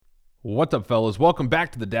What's up, fellas? Welcome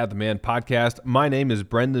back to the Dad the Man podcast. My name is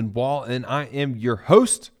Brendan Wall, and I am your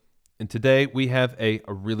host. And today we have a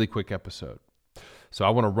really quick episode. So I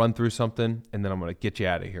want to run through something, and then I'm going to get you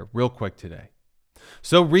out of here real quick today.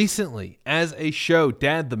 So recently, as a show,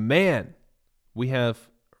 Dad the Man, we have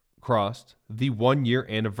crossed the 1-year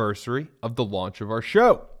anniversary of the launch of our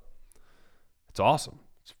show. It's awesome.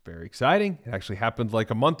 It's very exciting. It actually happened like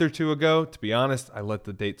a month or two ago. To be honest, I let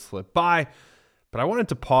the date slip by. But I wanted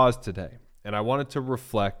to pause today, and I wanted to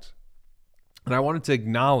reflect, and I wanted to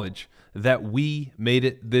acknowledge that we made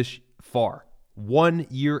it this far, 1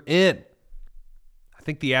 year in. I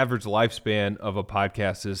think the average lifespan of a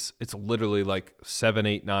podcast it's literally like 7,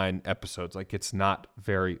 8, 9 episodes. Like, it's not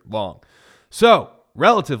very long. So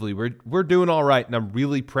relatively, we're doing all right, and I'm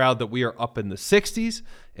really proud that we are up in the 60s.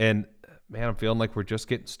 And man, I'm feeling like we're just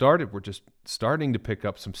getting started. We're just starting to pick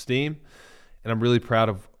up some steam, and I'm really proud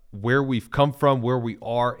of where we've come from, where we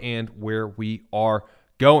are, and where we are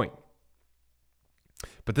going.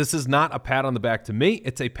 But this is not a pat on the back to me.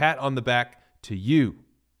 It's a pat on the back to you,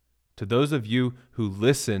 to those of you who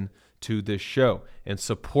listen to this show and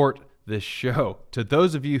support this show, to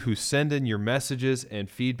those of you who send in your messages and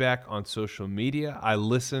feedback on social media. I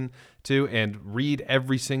listen to and read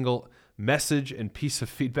every single message and piece of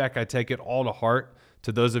feedback. I take it all to heart.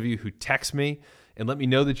 To those of you who text me and let me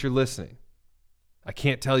know that you're listening, I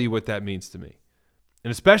can't tell you what that means to me.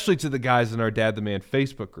 And especially to the guys in our Dad the Man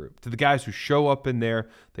Facebook group, to the guys who show up in there,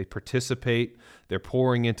 they participate, they're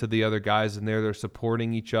pouring into the other guys in there, they're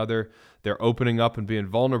supporting each other, they're opening up and being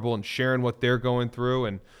vulnerable and sharing what they're going through.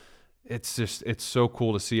 And it's so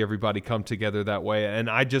cool to see everybody come together that way. And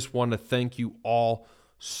I just want to thank you all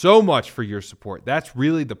so much for your support. That's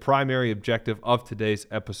really the primary objective of today's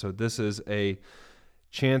episode. This is a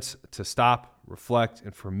chance to stop, reflect,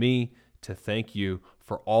 and for me to thank you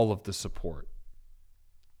for all of the support.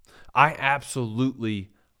 I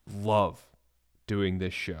absolutely love doing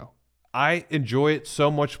this show. I enjoy it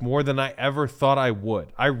so much more than I ever thought I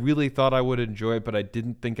would. I really thought I would enjoy it, but I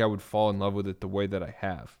didn't think I would fall in love with it the way that I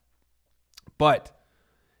have. But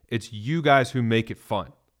it's you guys who make it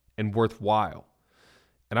fun and worthwhile.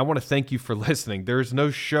 And I want to thank you for listening. There's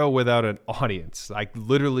no show without an audience. I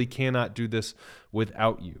literally cannot do this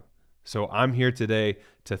without you. So I'm here today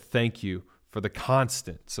to thank you for the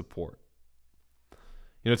constant support.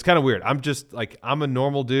 You know, it's kind of weird. I'm a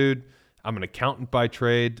normal dude. I'm an accountant by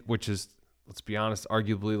trade, which is, let's be honest,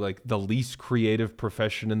 arguably like the least creative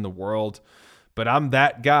profession in the world. But I'm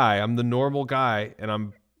that guy. I'm the normal guy, and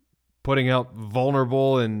I'm putting out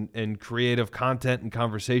vulnerable and creative content and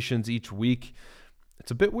conversations each week.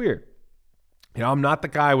 It's a bit weird. You know, I'm not the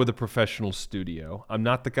guy with a professional studio. I'm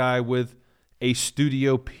not the guy with a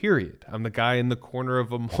studio, period. I'm the guy in the corner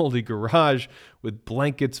of a moldy garage with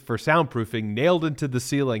blankets for soundproofing nailed into the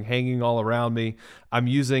ceiling, hanging all around me. I'm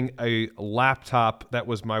using a laptop that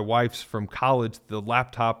was my wife's from college. The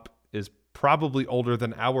laptop is probably older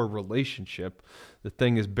than our relationship. The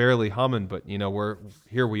thing is barely humming, but you know,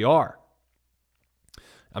 here we are.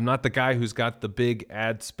 I'm not the guy who's got the big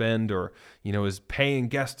ad spend or, you know, is paying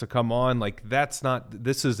guests to come on. Like,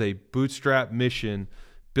 this is a bootstrap mission,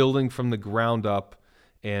 building from the ground up,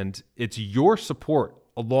 and it's your support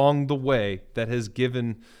along the way that has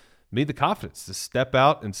given me the confidence to step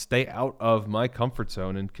out and stay out of my comfort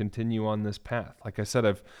zone and continue on this path. Like I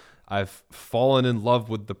said, I've fallen in love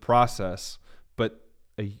with the process, but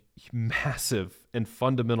a massive and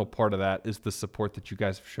fundamental part of that is the support that you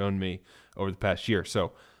guys have shown me over the past year.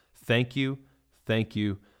 So thank you, thank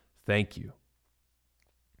you, thank you.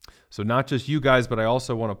 So not just you guys, but I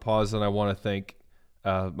also want to pause and I want to thank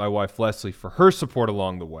my wife, Leslie, for her support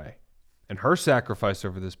along the way and her sacrifice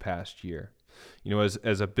over this past year. You know,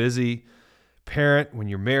 as a busy parent, when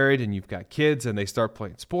you're married and you've got kids and they start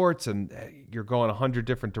playing sports and you're going 100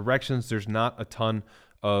 different directions, there's not a ton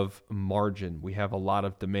of margin. We have a lot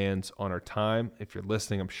of demands on our time. If you're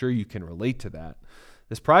listening, I'm sure you can relate to that.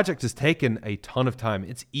 This project has taken a ton of time.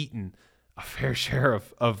 It's eaten a fair share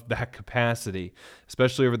of that capacity,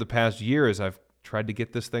 especially over the past year as I've tried to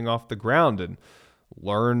get this thing off the ground and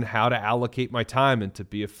learn how to allocate my time and to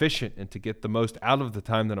be efficient and to get the most out of the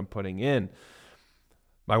time that I'm putting in.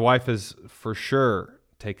 My wife has for sure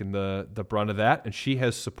taken the brunt of that, and she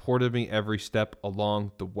has supported me every step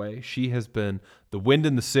along the way. She has been the wind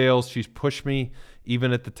in the sails. She's pushed me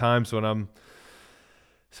even at the times when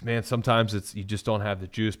sometimes it's you just don't have the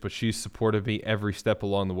juice, but she's supported me every step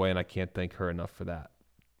along the way, and I can't thank her enough for that.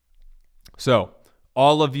 So,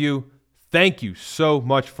 all of you, thank you so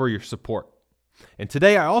much for your support. And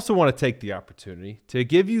today I also want to take the opportunity to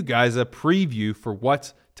give you guys a preview for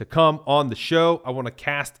what's to come on the show. I want to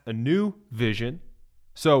cast a new vision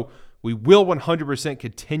So we will 100%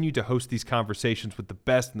 continue to host these conversations with the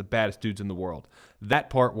best and the baddest dudes in the world. That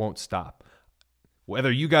part won't stop.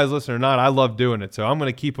 Whether you guys listen or not, I love doing it. So I'm going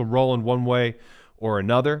to keep them rolling one way or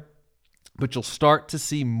another. But you'll start to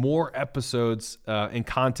see more episodes and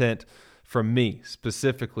content from me,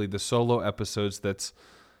 specifically the solo episodes that's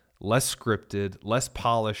less scripted, less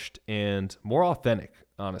polished, and more authentic,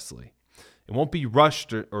 honestly. It won't be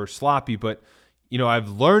rushed or sloppy, but I've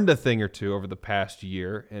learned a thing or two over the past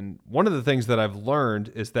year. And one of the things that I've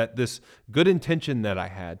learned is that this good intention that I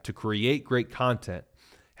had to create great content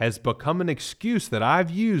has become an excuse that I've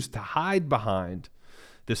used to hide behind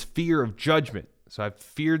this fear of judgment. So I've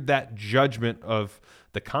feared that judgment of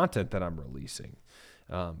the content that I'm releasing.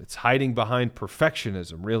 It's hiding behind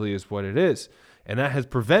perfectionism, really, is what it is. And that has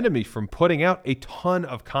prevented me from putting out a ton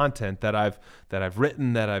of content that I've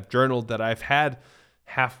written, that I've journaled, that I've had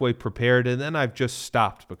halfway prepared, and then I've just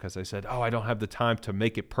stopped because I said, I don't have the time to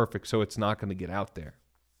make it perfect, so it's not going to get out there.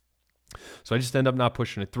 So I just end up not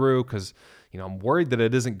pushing it through because I'm worried that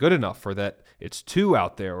it isn't good enough, or that it's too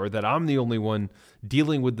out there, or that I'm the only one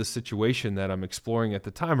dealing with the situation that I'm exploring at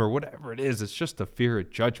the time, or whatever it is. It's just a fear of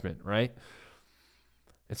judgment, right?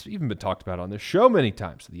 It's even been talked about on this show many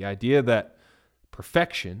times. The idea that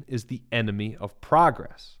perfection is the enemy of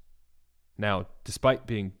progress. Now, despite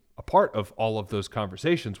being a part of all of those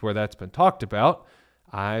conversations where that's been talked about,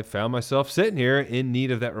 I found myself sitting here in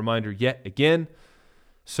need of that reminder yet again.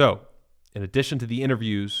 So, in addition to the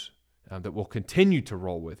interviews that we'll continue to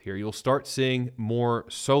roll with here, you'll start seeing more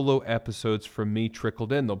solo episodes from me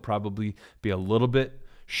trickled in. They'll probably be a little bit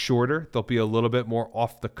shorter. They'll be a little bit more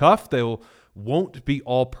off the cuff. They won't be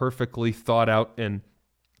all perfectly thought out and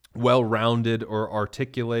well-rounded or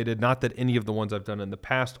articulated. Not that any of the ones I've done in the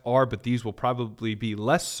past are, but these will probably be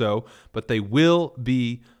less so, but they will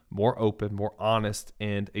be more open, more honest,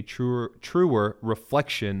 and a truer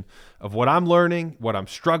reflection of what I'm learning, what I'm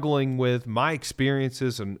struggling with, my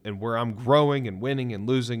experiences, and where I'm growing and winning and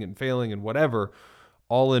losing and failing and whatever,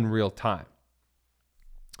 all in real time.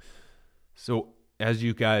 So as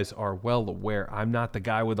you guys are well aware, I'm not the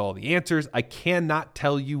guy with all the answers. I cannot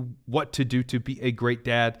tell you what to do to be a great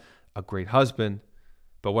dad, a great husband.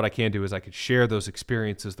 But what I can do is I can share those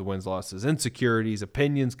experiences, the wins, losses, insecurities,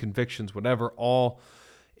 opinions, convictions, whatever, all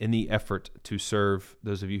in the effort to serve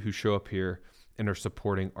those of you who show up here and are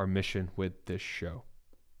supporting our mission with this show.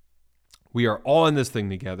 We are all in this thing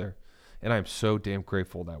together, and I'm so damn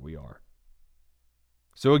grateful that we are.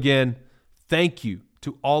 So again, thank you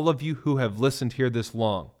to all of you who have listened here this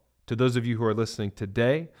long, to those of you who are listening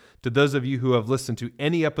today, to those of you who have listened to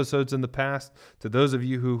any episodes in the past, to those of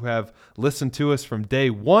you who have listened to us from day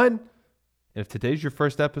one. And if today's your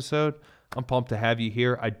first episode, I'm pumped to have you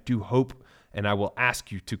here. I do hope, and I will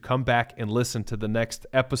ask you to come back and listen to the next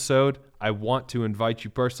episode. I want to invite you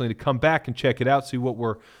personally to come back and check it out, see what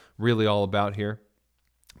we're really all about here.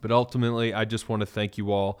 But ultimately, I just want to thank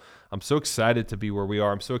you all. I'm so excited to be where we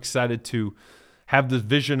are. I'm so excited to have the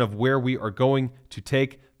vision of where we are going to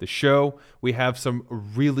take the show. We have some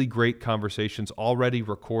really great conversations already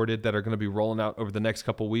recorded that are going to be rolling out over the next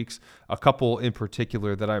couple weeks. A couple in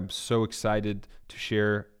particular that I'm so excited to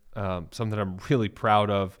share, something I'm really proud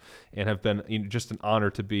of and have been just an honor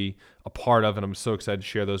to be a part of. And I'm so excited to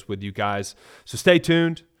share those with you guys. So stay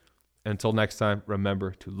tuned. Until next time,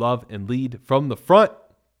 remember to love and lead from the front.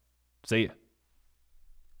 See ya.